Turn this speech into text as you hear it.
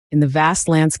In the vast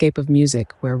landscape of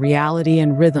music, where reality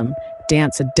and rhythm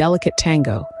dance a delicate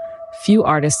tango, few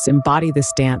artists embody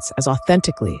this dance as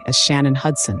authentically as Shannon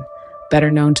Hudson,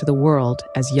 better known to the world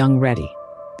as Young Reddy.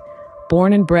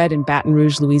 Born and bred in Baton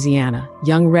Rouge, Louisiana,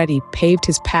 Young Reddy paved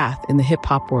his path in the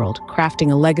hip-hop world,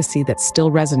 crafting a legacy that still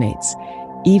resonates,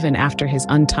 even after his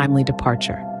untimely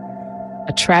departure.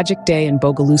 A tragic day in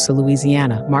Bogalusa,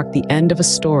 Louisiana, marked the end of a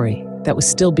story that was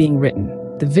still being written.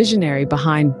 The visionary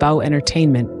behind Bow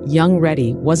Entertainment, Young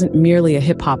Reddy, wasn't merely a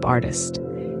hip-hop artist.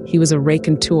 He was a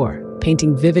raconteur,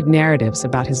 painting vivid narratives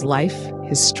about his life,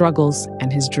 his struggles,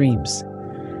 and his dreams.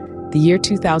 The year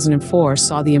 2004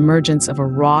 saw the emergence of a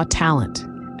raw talent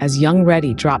as Young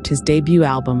Reddy dropped his debut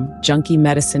album, Junkie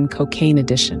Medicine Cocaine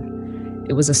Edition.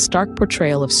 It was a stark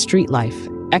portrayal of street life,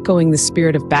 echoing the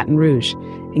spirit of Baton Rouge,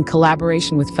 in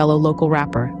collaboration with fellow local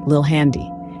rapper Lil Handy.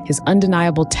 His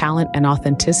undeniable talent and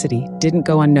authenticity didn't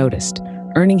go unnoticed,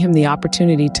 earning him the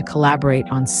opportunity to collaborate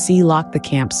on C. Lock the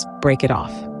Camp's Break It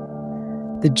Off.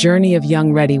 The journey of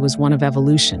Young Reddy was one of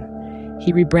evolution.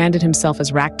 He rebranded himself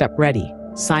as Racked Up Reddy,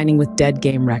 signing with Dead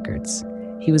Game Records.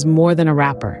 He was more than a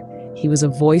rapper. He was a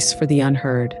voice for the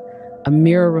unheard, a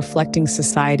mirror reflecting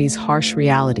society's harsh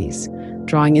realities,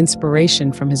 drawing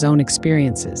inspiration from his own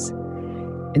experiences.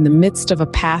 In the midst of a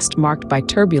past marked by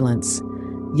turbulence,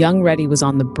 Young Reddy was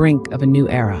on the brink of a new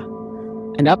era.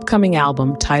 An upcoming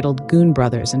album titled Goon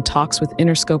Brothers in talks with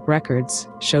Interscope Records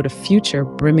showed a future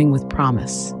brimming with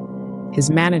promise. His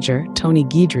manager, Tony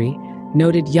Guidry,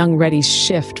 noted Young Reddy's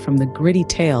shift from the gritty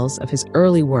tales of his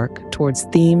early work towards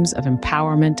themes of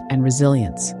empowerment and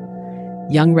resilience.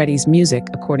 Young Reddy's music,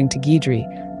 according to Guidry,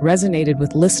 resonated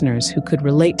with listeners who could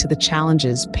relate to the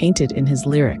challenges painted in his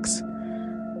lyrics.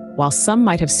 While some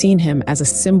might have seen him as a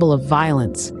symbol of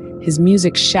violence, his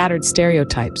music shattered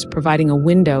stereotypes, providing a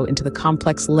window into the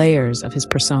complex layers of his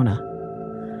persona.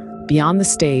 Beyond the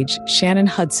stage, Shannon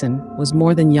Hudson was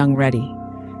more than Young Reddy.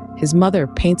 His mother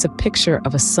paints a picture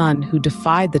of a son who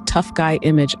defied the tough guy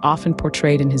image often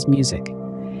portrayed in his music.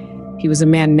 He was a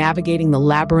man navigating the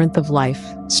labyrinth of life,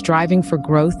 striving for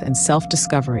growth and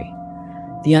self-discovery.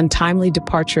 The untimely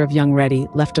departure of Young Reddy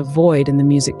left a void in the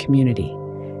music community.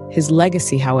 His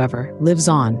legacy, however, lives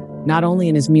on, not only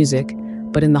in his music,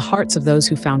 but in the hearts of those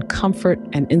who found comfort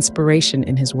and inspiration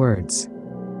in his words.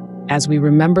 As we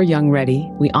remember Young Reddy,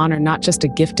 we honor not just a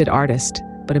gifted artist,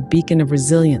 but a beacon of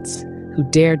resilience who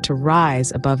dared to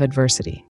rise above adversity.